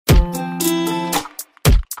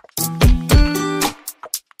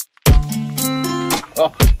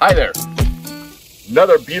Well, hi there.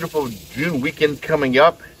 Another beautiful June weekend coming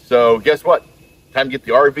up. So guess what? Time to get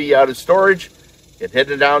the RV out of storage and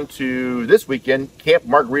heading down to this weekend, Camp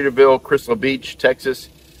Margaritaville, Crystal Beach, Texas.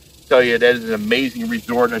 Tell you that is an amazing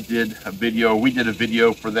resort. We did a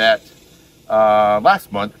video for that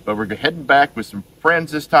last month, but we're heading back with some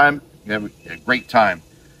friends this time. We have a great time.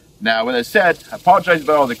 Now, with that said, I apologize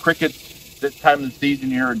about all the crickets this time of the season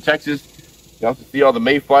here in Texas. You also see all the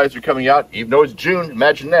mayflies are coming out, even though it's June.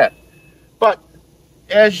 Imagine that. But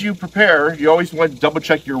as you prepare, you always want to double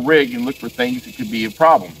check your rig and look for things that could be a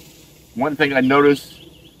problem. One thing I noticed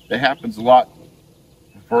that happens a lot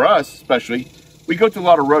for us, especially, we go to a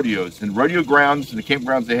lot of rodeos, and rodeo grounds and the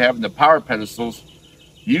campgrounds they have and the power pedestals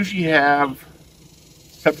usually have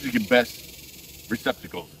septic best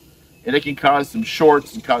receptacles, and it can cause some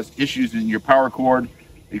shorts and cause issues in your power cord,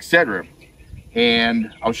 etc.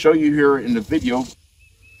 And I'll show you here in the video.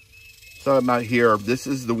 So I'm out here. This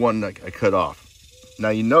is the one that I cut off. Now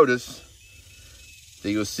you notice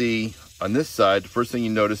that you'll see on this side, the first thing you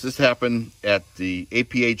notice, this happened at the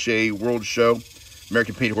APHA World Show,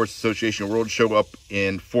 American Painted Horse Association World Show up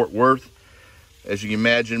in Fort Worth. As you can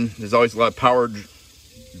imagine, there's always a lot of power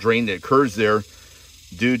drain that occurs there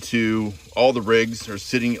due to all the rigs are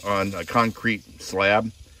sitting on a concrete slab,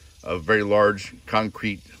 a very large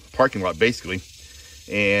concrete parking lot basically.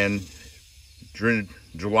 And during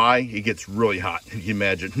July, it gets really hot. You can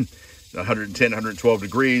imagine 110, 112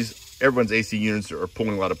 degrees. Everyone's AC units are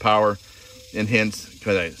pulling a lot of power, and hence,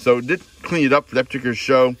 so did clean it up for that particular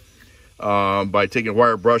show by taking a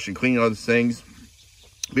wire brush and cleaning all those things.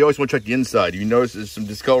 We always want to check the inside. You notice there's some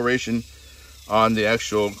discoloration on the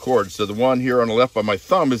actual cord. So the one here on the left by my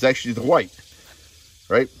thumb is actually the white,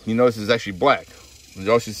 right? You notice it's actually black.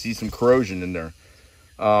 You also see some corrosion in there.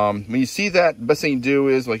 When you see that, the best thing to do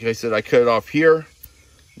is, like I said, I cut it off here.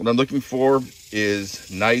 What I'm looking for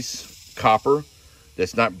is nice copper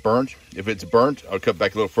that's not burnt. If it's burnt, I'll cut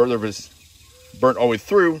back a little further. If it's burnt all the way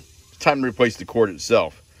through, it's time to replace the cord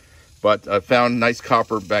itself. But I found nice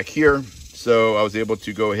copper back here, so I was able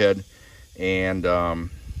to go ahead and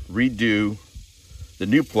redo the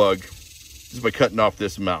new plug just by cutting off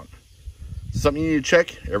this amount. Something you need to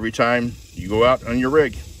check every time you go out on your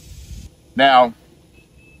rig. Now,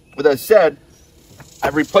 with that said,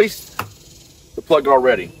 I've replaced the plug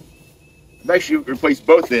already. I've actually replaced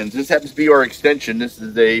both ends. This happens to be our extension. This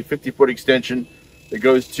is a 50-foot extension that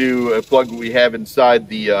goes to a plug we have inside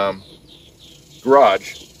the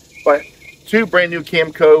garage. But two brand new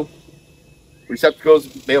Camco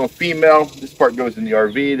receptacles, male and female. This part goes in the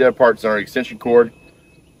RV, the other part's on our extension cord.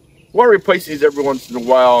 I want to replace these every once in a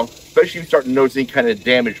while, especially if you start to notice any kind of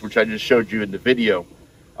damage, which I just showed you in the video.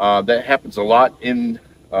 That happens a lot in,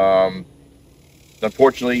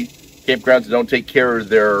 unfortunately, campgrounds that don't take care of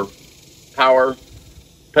their power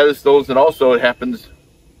pedestals. And also it happens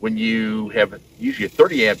when you have usually a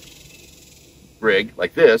 30 amp rig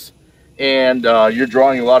like this, and you're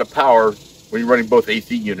drawing a lot of power when you're running both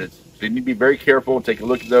AC units. So you need to be very careful and take a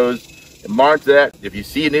look at those and monitor that. If you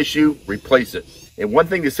see an issue, replace it. And one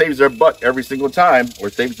thing that saves our butt every single time, or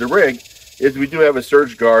saves the rig, is we do have a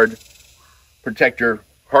surge guard protector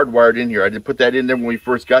hardwired in here. I did put that in there when we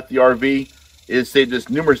first got the RV. It has saved us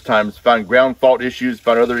numerous times, found ground fault issues,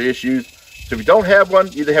 found other issues. So if you don't have one,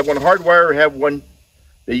 either have one hardwired or have one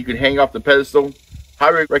that you can hang off the pedestal.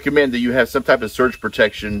 Highly recommend that you have some type of surge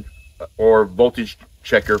protection or voltage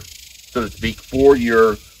checker, so to speak, for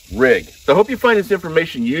your rig. So I hope you find this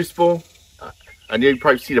information useful. I know you've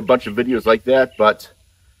probably seen a bunch of videos like that, but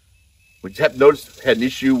we just have noticed had an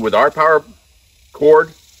issue with our power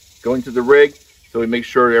cord going to the rig. So we make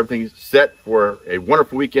sure everything's set for a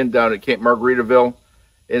wonderful weekend down at Camp Margaritaville,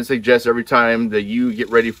 and suggest every time that you get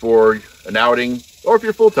ready for an outing, or if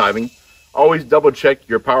you're full-timing, always double check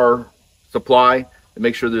your power supply and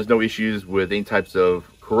make sure there's no issues with any types of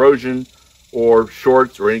corrosion or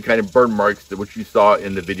shorts or any kind of burn marks that which you saw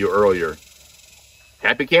in the video earlier.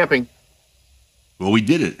 Happy camping. Well, we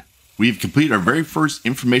did it. We have completed our very first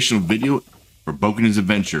informational video for Boken's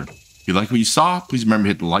adventure. If you like what you saw, please remember to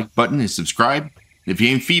hit the like button and subscribe. If you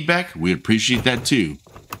have any feedback, we'd appreciate that too.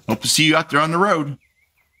 Hope to see you out there on the road.